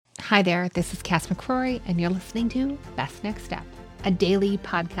Hi there, this is Cass McCrory, and you're listening to Best Next Step, a daily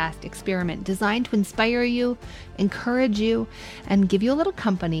podcast experiment designed to inspire you, encourage you, and give you a little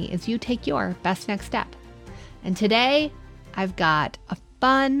company as you take your best next step. And today, I've got a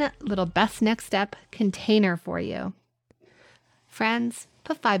fun little best next step container for you. Friends,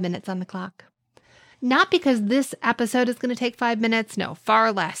 put 5 minutes on the clock. Not because this episode is going to take 5 minutes, no,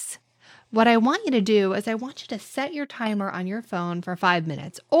 far less. What I want you to do is I want you to set your timer on your phone for 5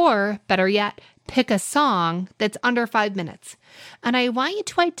 minutes, or better yet, pick a song that's under 5 minutes. And I want you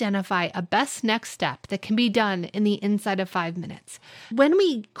to identify a best next step that can be done in the inside of 5 minutes. When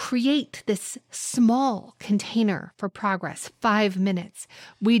we create this small container for progress, 5 minutes,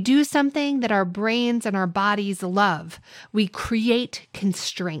 we do something that our brains and our bodies love. We create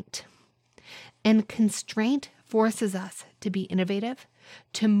constraint. And constraint forces us to be innovative,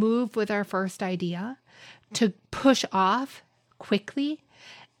 to move with our first idea, to push off quickly,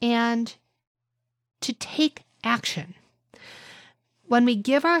 and to take action. When we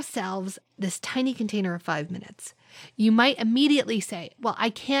give ourselves this tiny container of 5 minutes, you might immediately say, well, I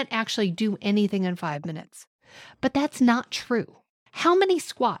can't actually do anything in 5 minutes. But that's not true. How many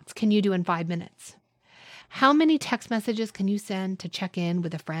squats can you do in 5 minutes? How many text messages can you send to check in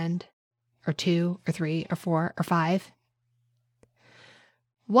with a friend? Or 2, or 3, or 4, or 5?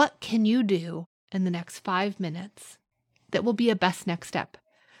 What can you do in the next 5 minutes that will be a best next step,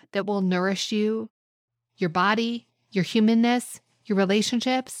 that will nourish you, your body, your humanness, your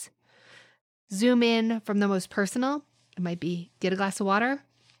relationships? Zoom in from the most personal. It might be get a glass of water,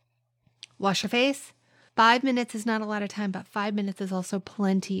 wash your face. 5 minutes is not a lot of time, but 5 minutes is also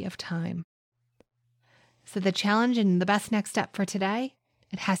plenty of time. So the challenge and the best next step for today,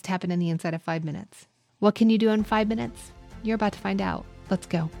 it has to happen in the inside of 5 minutes. What can you do in 5 minutes? You're about to find out. Let's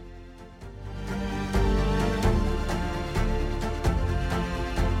go.